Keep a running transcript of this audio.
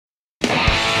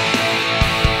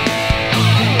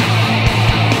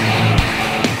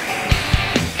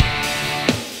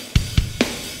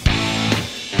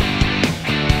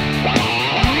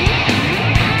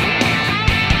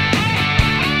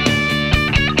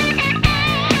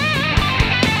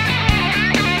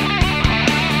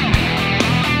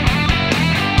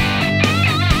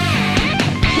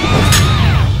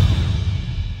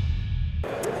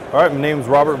All right, my name's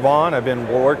Robert Vaughn. I've been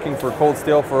working for Cold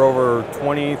Steel for over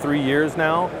 23 years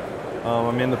now.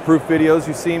 I'm in the proof videos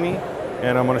you see me,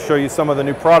 and I'm going to show you some of the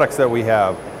new products that we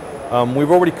have. We've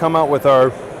already come out with our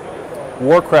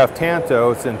Warcraft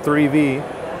Tanto. It's in 3V,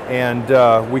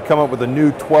 and we come up with a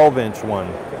new 12-inch one.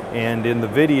 And in the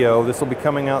video, this will be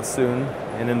coming out soon,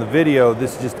 and in the video,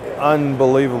 this is just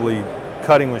unbelievably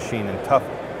cutting machine and tough,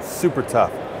 super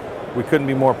tough. We couldn't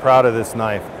be more proud of this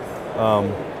knife.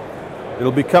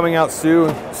 It'll be coming out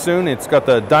soon. It's got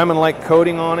the diamond-like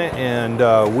coating on it,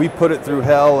 and we put it through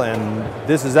hell, and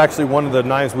this is actually one of the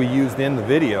knives we used in the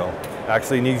video.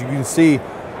 Actually, and as you can see,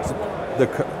 the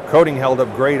coating held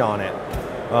up great on it.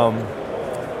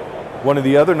 One of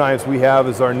the other knives we have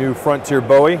is our new Frontier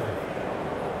Bowie,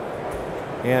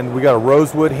 and we got a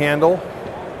rosewood handle,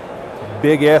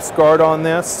 big S-guard on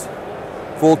this,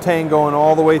 full tang going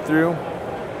all the way through,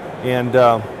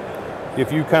 and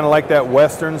if you kind of like that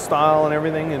Western style and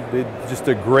everything, it's just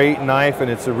a great knife, and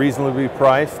it's reasonably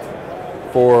priced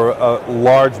for a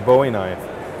large Bowie knife.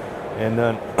 And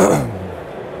then,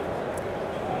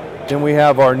 then we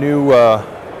have our new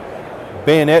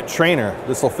bayonet trainer.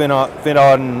 This will fit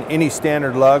on any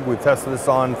standard lug. We've tested this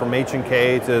on from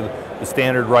H&K to the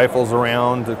standard rifles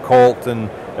around, to Colt and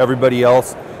everybody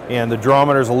else. And the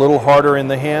durometer is a little harder in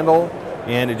the handle,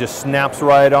 and it just snaps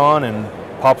right on and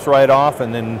pops right off,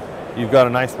 and then you've got a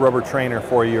nice rubber trainer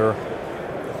for your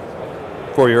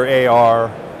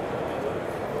AR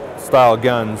style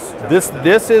guns.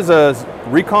 This is a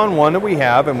Recon 1 that we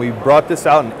have, and we brought this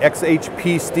out in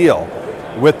XHP steel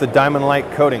with the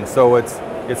diamond-like coating. So it's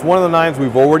one of the knives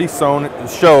we've already shown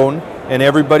and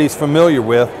everybody's familiar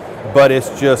with, but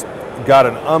it's just got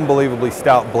an unbelievably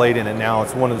stout blade in it now.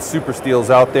 It's one of the super steels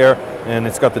out there, and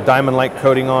it's got the diamond-like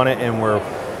coating on it, and we're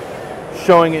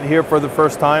showing it here for the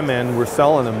first time, and we're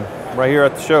selling them right here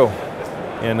at the show.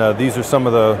 And these are some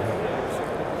of the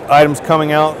items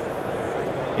coming out,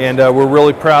 and we're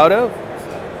really proud of,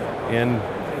 and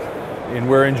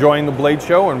we're enjoying the Blade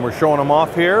Show, and we're showing them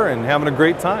off here and having a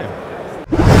great time.